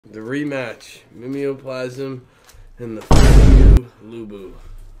The rematch. Mimeoplasm and the new Lubu.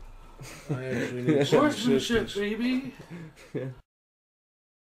 I actually need some Horsemanship, assistance. baby.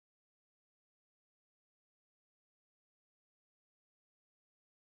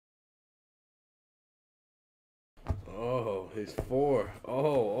 Oh, he's 4.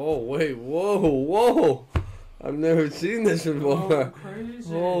 Oh, wait, whoa. I've never seen this before. Oh, crazy.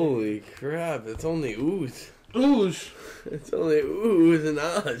 Holy crap, it's only ooze. Ooze. It's only ooze and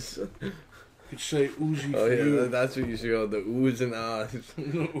us. You could say oozy Oh for yeah, you. that's what you should go, the ooze and us.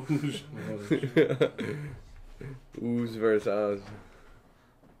 Ooze. Ooze versus us.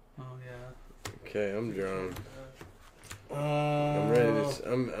 Oh, yeah. Okay, I'm drawn. I'm I'm ready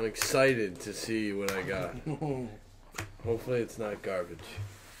to, I'm excited to see what I got. Oh, Hopefully it's not garbage.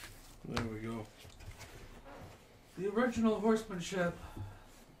 there we go. The original horsemanship.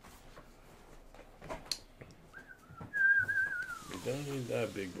 You don't need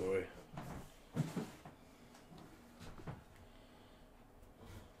that, big boy.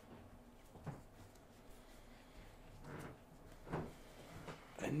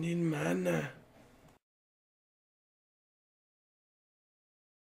 I need mana.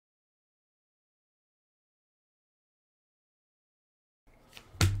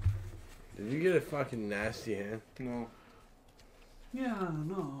 Did you get a fucking nasty hand? No. Yeah,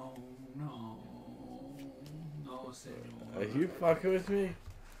 no, senor. Are you fucking with me?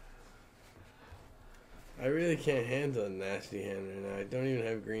 I really can't handle a nasty hand right now. I don't even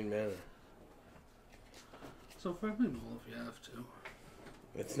have green mana. So friendly roll if you have to.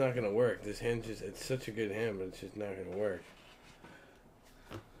 It's not gonna work. This hand just, it's such a good hand, but it's just not gonna work.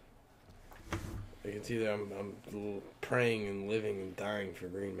 I can see that I'm praying and living and dying for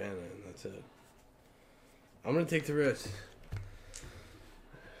green mana, and that's it. I'm gonna take the risk.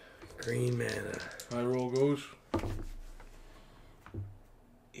 Green mana. High roll goes.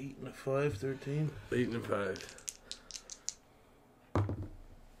 8 and a 5, 13. 8 and a 5.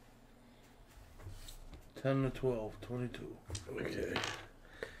 10 and a 12, 22. Okay.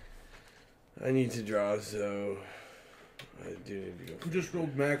 I need to draw, so I do need to go. Who just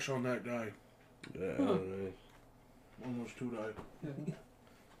rolled max on that die? Yeah, I don't know. Almost 2 die. Yeah.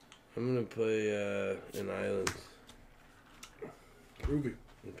 I'm gonna play an island Ruby.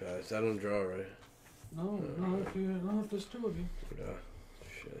 and pass. I don't draw, right? No, if there's 2 of you. Yeah.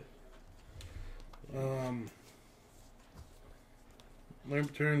 Shit. My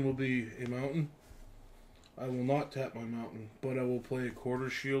turn will be a mountain. I will not tap my mountain, but I will play a quarter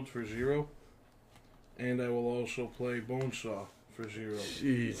shield for 0. And I will also play Bonesaw for 0.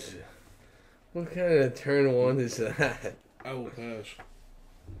 Jeez. What kind of turn 1 is that? I will pass.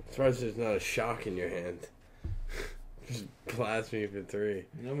 As far as there's not a shock in your hand. Just blast me for 3. You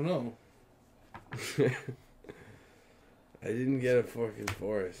never know. I didn't get a fucking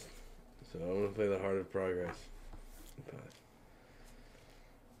forest. So I'm gonna play the Heart of Progress. Pass.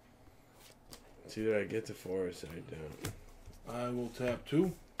 It's either I get the forest or I don't. I will tap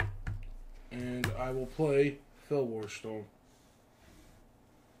 2. And I will play Fellwar Stone.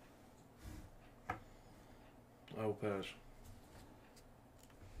 I will pass.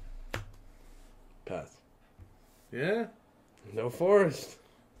 Pass. Yeah? No forest.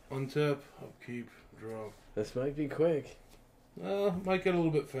 Untap, upkeep, draw. This might be quick. Might get a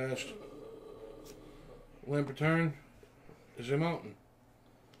little bit fast. Lamp return is a mountain.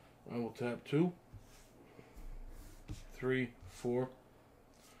 I will tap 2, 3, 4.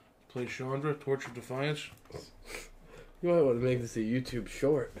 Play Chandra, Torch of Defiance. You might want to make this a YouTube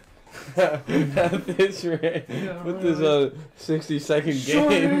short. At this rate. Yeah, Put this on a 60-second game.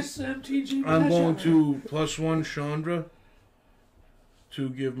 Shortest MTG I'm going match to +1 Chandra to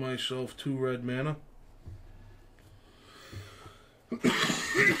give myself 2 red mana.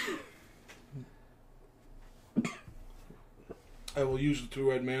 I will use the 2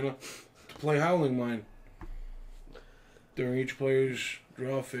 red mana to play Howling Mine. During each player's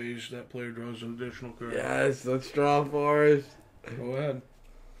draw phase, that player draws an additional card. Yes, let's draw forest. Go ahead.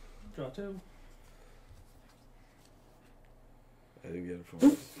 Draw 2. I didn't get a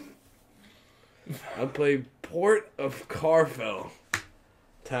forest. I played Port of Carfell.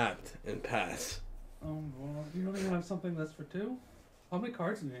 Tapped and pass. Oh, well, you don't even have something that's for 2? How many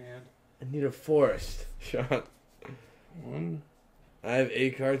cards in your hand? I need a forest. Shot. 1. I have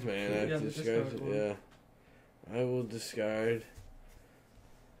 8 cards, man. I have Yeah, to the discard. discard one. Yeah. I will discard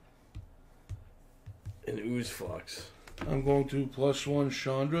an Ooze Flux. I'm going to +1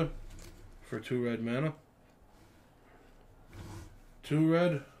 Chandra for 2 red mana. 2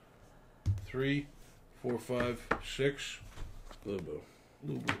 red. 3, 4, 5, 6. Lubu.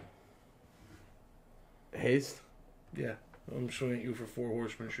 Lubu. Haste? Yeah. I'm swinging at you for 4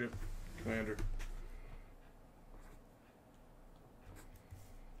 horsemanship, Commander.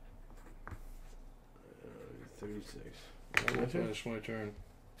 Uh, 36. I will My turn? pass my turn.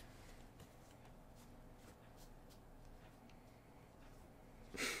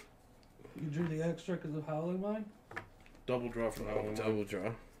 You drew the extra because of Howling Mine? Double draw from Oh, Howling double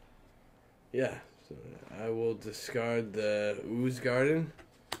draw. Yeah. So I will discard the Ooze Garden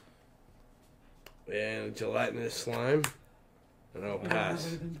and Gelatinous Slime, and I'll You don't have pass.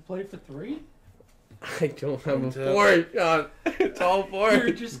 anything to play for 3? I don't have a Untap. 4, John. It's all 4.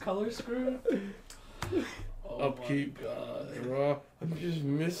 You're just color screwed? Oh Upkeep. my God. Draw. I'm just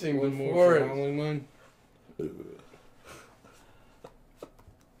missing One the more for 4. Howling Mine.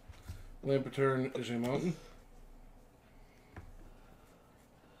 Lampeter is a mountain.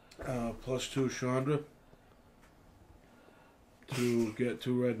 +2 Chandra to get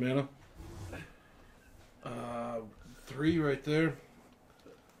 2 red mana. 3 right there.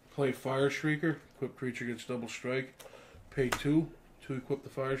 Play Fire Shrieker. Equip creature gets double strike. Pay 2 to equip the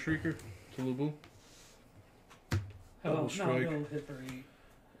Fire Shrieker to Lubu. Hell, Double no, strike. he'll hit for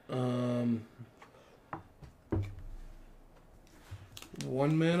 8.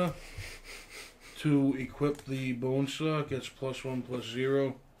 1 mana to equip the Bone Saw. Gets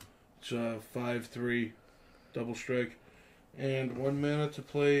 +1/+0. It's a 5/3 double strike. And 1 mana to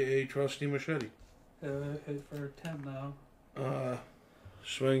play a Trusty Machete. Hit for 10 now.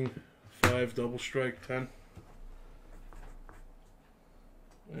 Swing 5 double strike 10.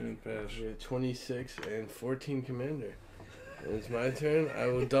 And pass. We have 26 and 14 commander. It's my turn. I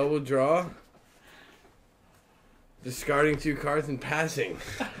will double draw. Discarding 2 cards and passing.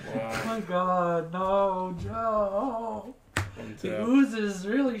 Oh Wow. my God, no, Joe. The Untap. oozes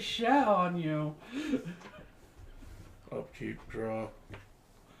really shat on you. Upkeep. Draw.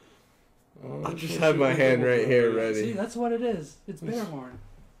 I'll just have my hand right here ready. See, that's what it is. It's Bearhorn.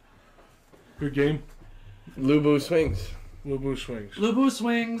 Good game. Lubu swings. Lubu swings. Lubu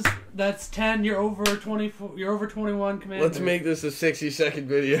swings. That's 10. You're over 24. You're over 21. Commander. Let's make this a 60-second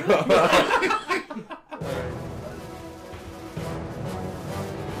video.